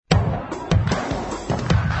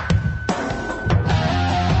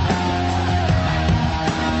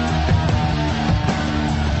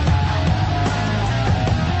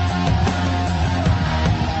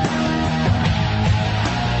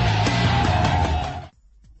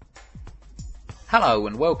Hello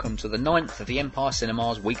and welcome to the 9th of the Empire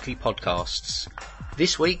Cinemas weekly podcasts.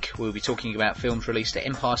 This week we'll be talking about films released at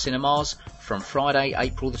Empire Cinemas from Friday,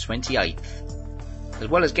 April the 28th. As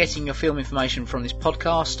well as getting your film information from this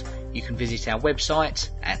podcast, you can visit our website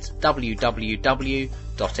at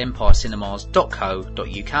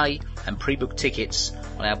www.empirecinemas.co.uk and pre-book tickets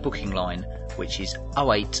on our booking line, which is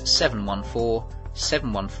 08714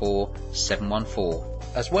 714 714.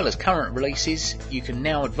 As well as current releases, you can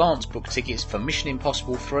now advance book tickets for Mission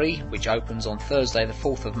Impossible 3, which opens on Thursday the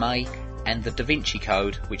 4th of May, and The Da Vinci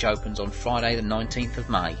Code, which opens on Friday the 19th of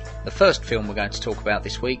May. The first film we're going to talk about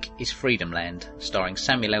this week is Freedomland, starring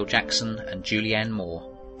Samuel L. Jackson and Julianne Moore.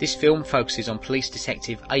 This film focuses on police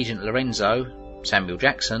detective Agent Lorenzo, Samuel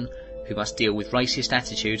Jackson, who must deal with racist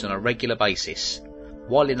attitudes on a regular basis.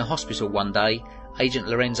 While in the hospital one day, Agent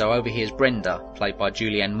Lorenzo overhears Brenda, played by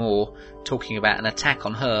Julianne Moore, talking about an attack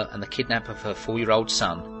on her and the kidnap of her 4-year-old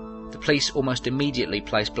son. The police almost immediately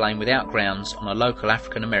place blame without grounds on a local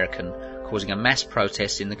African American, causing a mass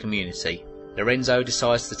protest in the community. Lorenzo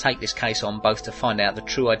decides to take this case on both to find out the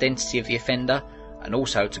true identity of the offender and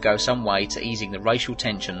also to go some way to easing the racial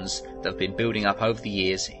tensions that have been building up over the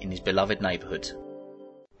years in his beloved neighbourhood.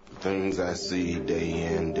 Things I see day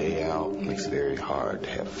in, day out makes it very hard to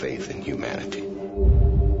have faith in humanity.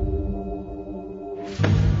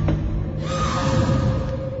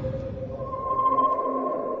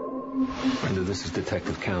 Brenda, this is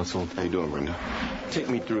Detective Counsel. How you doing, Brenda? Take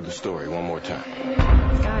me through the story one more time.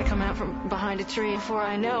 This guy come out from behind a tree before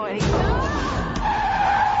I know it.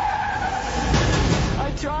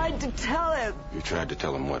 I tried to tell him. You tried to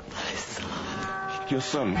tell him what? My son Your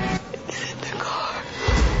son. is in the car.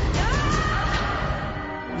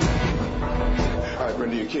 All right,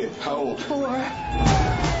 Brenda, your kid. How old? 4.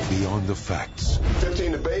 Beyond the facts.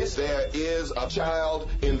 15 to base. There is a child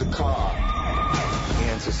in the car. The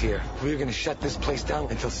answer's here. We're going to shut this place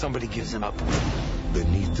down until somebody gives him up.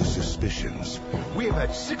 Beneath the suspicions. We have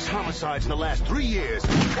had 6 homicides in the last 3 years,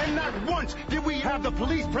 and not once did we have the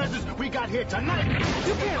police presence we got here tonight.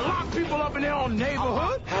 You can't lock people up in their own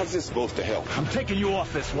neighborhood. How's this supposed to help? I'm taking you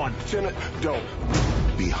off this one. Lieutenant, don't.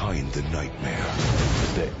 Behind the nightmare.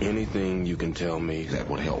 Is there anything you can tell me that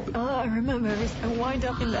would help? All I remember is I wind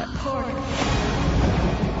up in that park.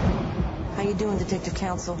 How you doing, Detective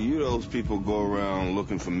Counsel? You those people go around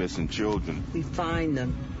looking for missing children. We find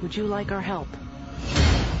them. Would you like our help?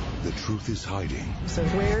 The truth is hiding So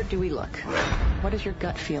where do we look? What is your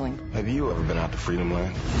gut feeling? Have you ever been out to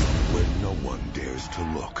Freedomland? where no one dares to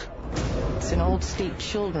look. It's an old state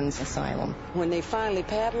children's asylum. When they finally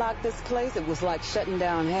padlocked this place, it was like shutting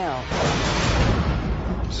down hell.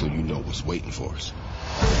 So you know what's waiting for us.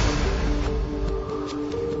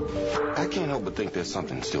 I can't help but think there's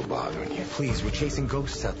something still bothering you. Please, we're chasing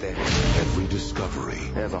ghosts out there. Every discovery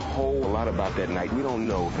There's a whole lot about that night we don't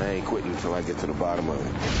know. I ain't quitting until I get to the bottom of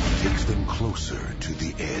it. takes them closer to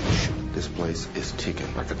the edge. This place is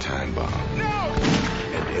ticking like a time bomb.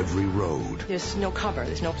 And every road There's no cover.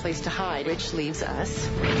 There's no place to hide, which leaves us.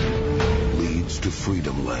 leads to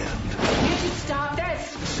Freedomland. You should stop this.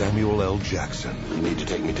 Samuel L. Jackson, You need to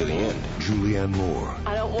take me to the end. Julianne Moore,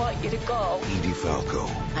 I don't want you to go. Edie Falco.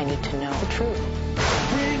 I need to know the truth.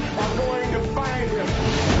 We are going to find him.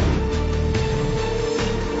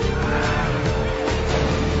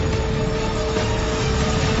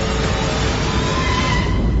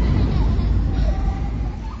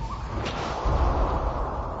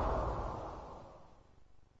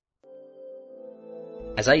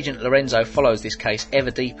 As Agent Lorenzo follows this case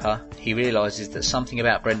ever deeper, he realises that something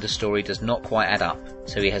about Brenda's story does not quite add up,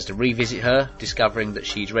 so he has to revisit her, discovering that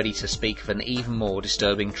she's ready to speak of an even more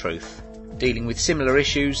disturbing truth. Dealing with similar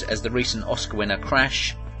issues as the recent Oscar winner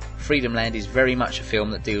Crash, Freedomland is very much a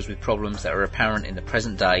film that deals with problems that are apparent in the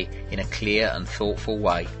present day in a clear and thoughtful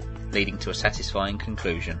way, leading to a satisfying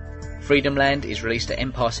conclusion. Freedomland is released at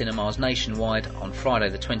Empire Cinemas nationwide on Friday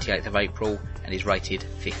the 28th of April and is rated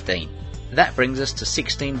 15. That brings us to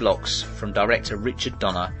 16 Blocks from director Richard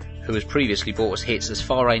Donner, who has previously brought us hits as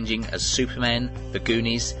far-ranging as Superman, The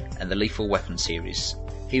Goonies and the Lethal Weapon series.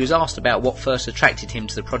 He was asked about what first attracted him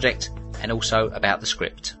to the project and also about the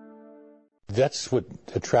script. That's what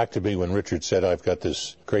attracted me when Richard said, I've got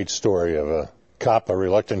this great story of a cop, a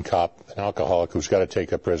reluctant cop, an alcoholic who's got to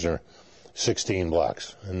take a prisoner 16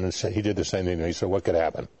 blocks. And he did the same thing. He said, what could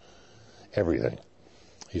happen? Everything.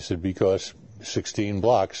 He said, because 16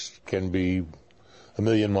 blocks can be a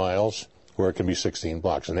million miles, or it can be 16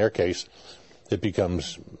 blocks. In their case, it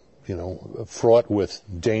becomes, fraught with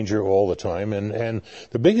danger all the time. And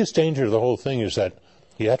the biggest danger of the whole thing is that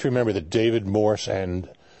you have to remember that David Morse and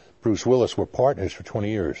Bruce Willis were partners for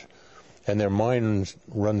 20 years. and their mind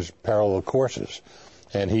runs parallel courses.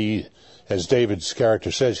 And he, as David's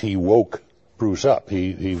character says, he woke Bruce up.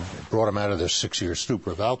 He brought him out of this 6-year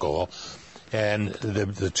stupor of alcohol, and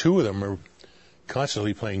the two of them are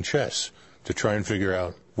constantly playing chess to try and figure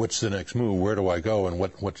out what's the next move, where do I go, and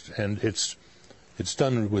and it's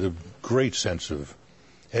done with a great sense of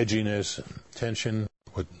edginess and tension.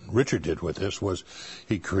 What Richard did with this was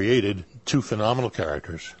he created two phenomenal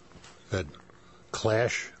characters that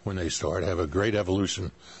clash when they start, have a great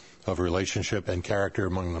evolution of relationship and character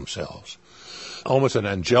among themselves. Almost an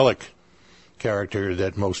angelic character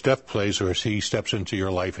that Mos Def plays, where he steps into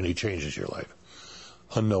your life and he changes your life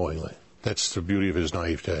unknowingly. That's the beauty of his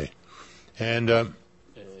naivete. And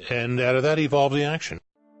out of that evolved the action.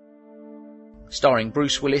 Starring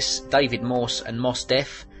Bruce Willis, David Morse and Mos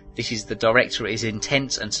Def, this is the director at his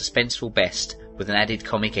intense and suspenseful best, with an added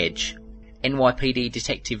comic edge. NYPD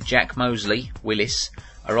detective Jack Mosley, Willis,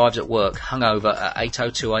 arrives at work hungover at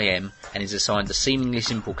 8:02am and is assigned the seemingly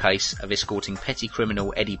simple case of escorting petty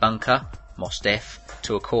criminal Eddie Bunker, Mos Def,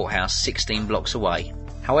 to a courthouse 16 blocks away.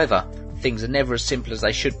 However, things are never as simple as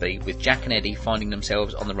they should be, with Jack and Eddie finding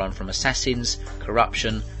themselves on the run from assassins,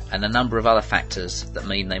 corruption, and a number of other factors that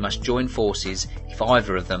mean they must join forces if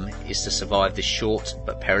either of them is to survive this short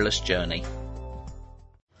but perilous journey.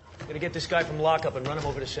 Gotta get this guy from lockup and run him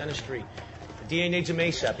over to Center Street. The DA needs him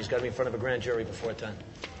ASAP. He's gotta be in front of a grand jury before 10.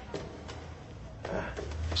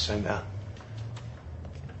 Signed out.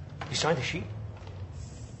 You signed the sheet?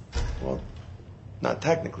 Well, not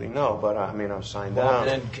technically, no, but I'm signed Well, out.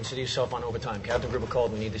 then consider yourself on overtime. Captain Gribble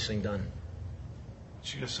called. We need this thing done.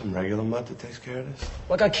 You got some regular mutt that takes care of this?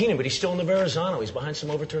 Well, I got Keenan, but he's still in the Verrazano. He's behind some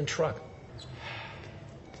overturned truck.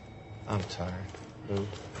 I'm tired.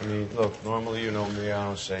 I mean, look, normally you know me, I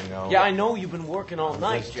don't say no. Yeah, I know you've been working all I'm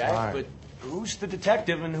night, just Jack, tired. but who's the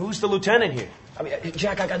detective and who's the lieutenant here? I mean,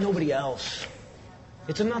 Jack, I got nobody else.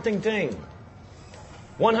 It's a nothing thing.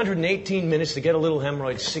 118 minutes to get a little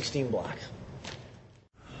hemorrhoid, 16 blocks.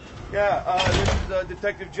 Yeah, this is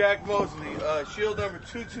Detective Jack Mosley, shield number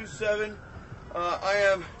 227. I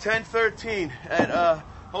am 1013 at,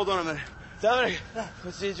 hold on a minute. Dominic,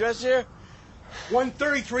 what's the address here?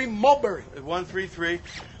 133 Mulberry. 133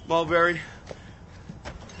 Mulberry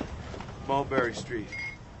Street.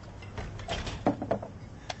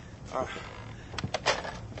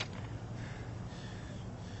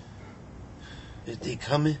 Is they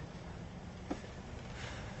coming?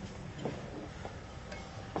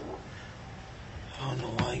 I don't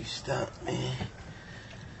know why you stopped, man.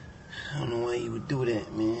 I don't know why you would do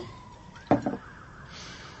that, man.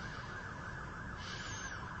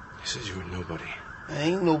 He says you were nobody. I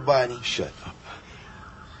ain't nobody. Shut up.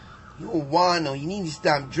 You a wino. You need to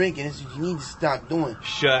stop drinking. This is what you need to stop doing.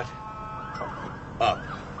 Shut up.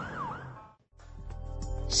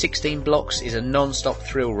 16 Blocks is a non-stop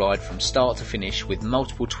thrill ride from start to finish with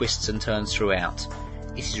multiple twists and turns throughout.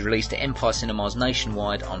 It is released at Empire Cinemas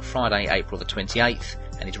nationwide on Friday, April the 28th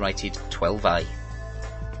and is rated 12A.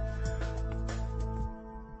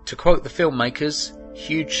 To quote the filmmakers,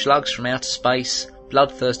 huge slugs from outer space,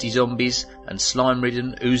 bloodthirsty zombies and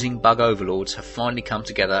slime-ridden, oozing bug overlords have finally come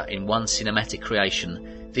together in one cinematic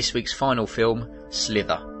creation, this week's final film,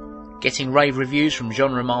 Slither. Getting rave reviews from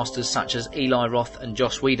genre masters such as Eli Roth and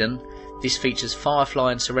Joss Whedon, this features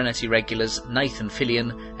Firefly and Serenity regulars Nathan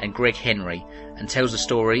Fillion and Greg Henry and tells the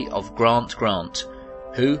story of Grant,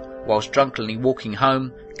 who, whilst drunkenly walking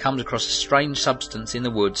home, comes across a strange substance in the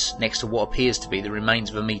woods next to what appears to be the remains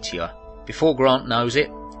of a meteor. Before Grant knows it,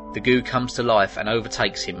 the goo comes to life and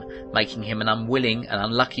overtakes him, making him an unwilling and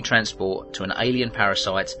unlucky transport to an alien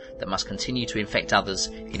parasite that must continue to infect others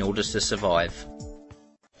in order to survive.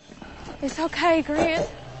 It's okay, Grant.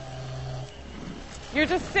 You're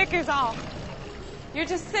just sick is all. You're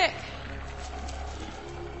just sick.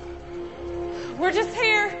 We're just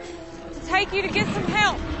here to take you to get some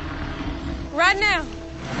help. Right now.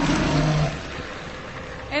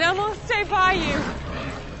 And I'm gonna stay by you.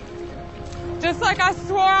 Just like I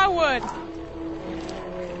swore I would.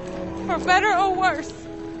 For better or worse.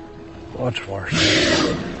 What's worse?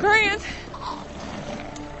 Grant.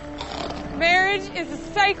 Marriage is a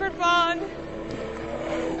sacred bond.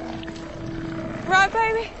 Right,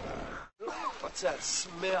 baby? What's that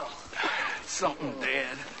smell? Something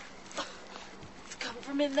dead. It's coming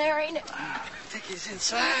from in there, ain't it? Think he's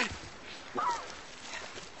inside?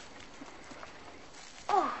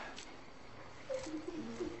 Oh.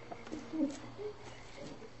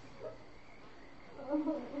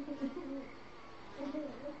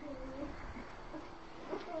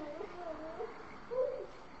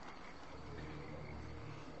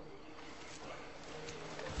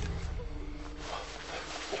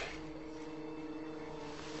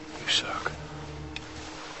 suck.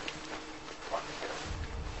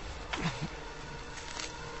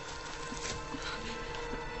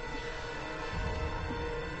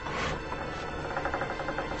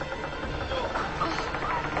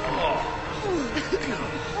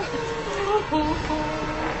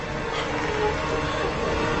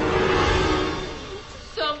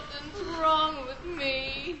 Something's wrong with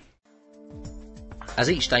me. As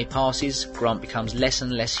each day passes, Grant becomes less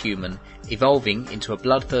and less human, evolving into a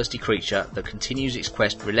bloodthirsty creature that continues its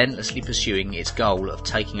quest, relentlessly pursuing its goal of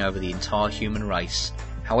taking over the entire human race.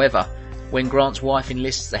 However, when Grant's wife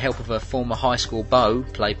enlists the help of her former high school beau,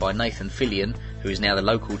 played by Nathan Fillion, who is now the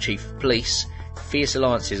local chief of police, fierce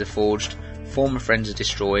alliances are forged, former friends are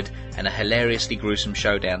destroyed, and a hilariously gruesome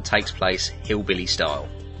showdown takes place hillbilly style.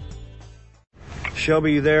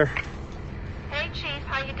 Shelby, you there? Hey, Chief,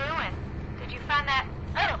 how you doing? Did you find that?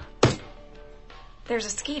 Oh! There's a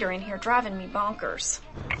skeeter in here driving me bonkers.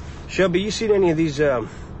 Shelby, you seen any of these, I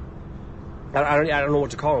don't know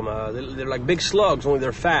what to call them. They're like big slugs, only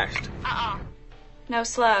they're fast. No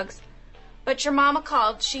slugs. But your mama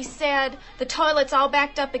called. She said the toilet's all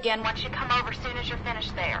backed up again. Why don't you come over as soon as you're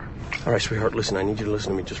finished there? All right, sweetheart, listen, I need you to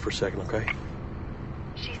listen to me just for a second, okay?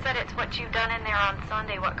 She said it's what you've done in there on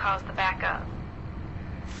Sunday what caused the backup.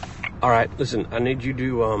 All right, listen, I need you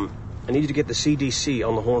to get the CDC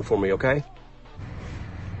on the horn for me, okay?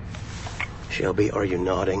 Shelby, are you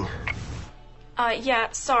nodding? Yeah,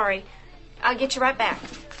 sorry. I'll get you right back.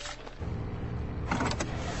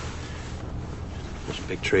 There's a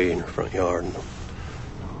big tree in her front yard, and the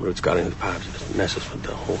roots got into the pipes. It just messes with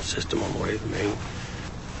the whole system on the way to the main.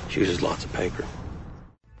 She uses lots of paper.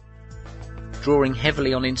 Drawing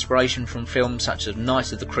heavily on inspiration from films such as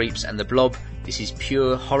Night of the Creeps and The Blob, this is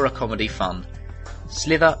pure horror comedy fun.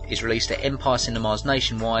 Slither is released at Empire Cinemas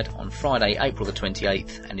nationwide on Friday, April the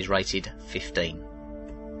 28th and is rated 15.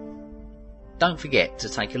 Don't forget to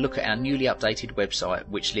take a look at our newly updated website,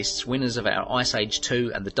 which lists winners of our Ice Age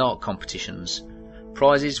 2 and the Dark competitions.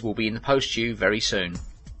 Prizes will be in the post to you very soon.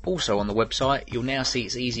 Also on the website, you'll now see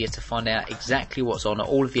it's easier to find out exactly what's on at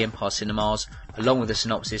all of the Empire Cinemas, along with a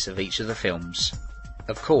synopsis of each of the films.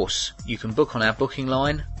 Of course, you can book on our booking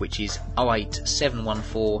line, which is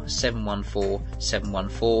 08714 714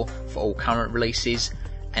 714 for all current releases,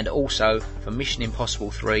 and also for Mission Impossible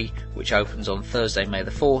 3, which opens on Thursday, May the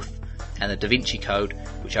 4th, and the Da Vinci Code,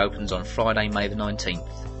 which opens on Friday, May the 19th.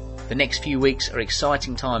 The next few weeks are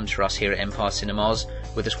exciting times for us here at Empire Cinemas,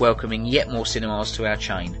 with us welcoming yet more cinemas to our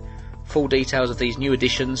chain. Full details of these new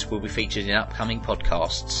additions will be featured in upcoming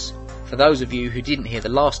podcasts. For those of you who didn't hear the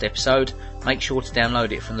last episode, make sure to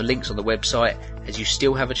download it from the links on the website, as you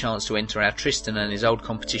still have a chance to enter our Tristan and Isolde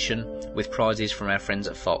competition with prizes from our friends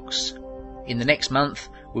at Fox. In the next month,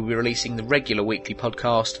 we'll be releasing the regular weekly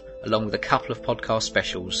podcast, along with a couple of podcast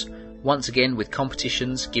specials, once again with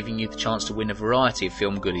competitions giving you the chance to win a variety of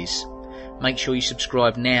film goodies. Make sure you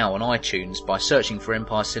subscribe now on iTunes by searching for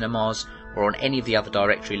Empire Cinemas or on any of the other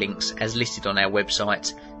directory links as listed on our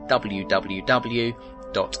website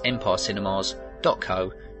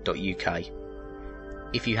www.empirecinemas.co.uk.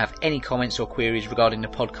 If you have any comments or queries regarding the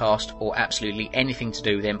podcast or absolutely anything to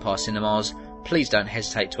do with Empire Cinemas, please don't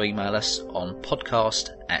hesitate to email us on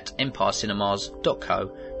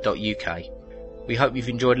podcast@empirecinemas.co.uk. We hope you've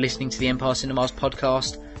enjoyed listening to the Empire Cinemas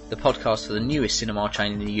podcast, the podcast for the newest cinema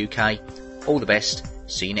chain in the UK. All the best.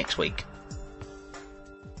 See you next week.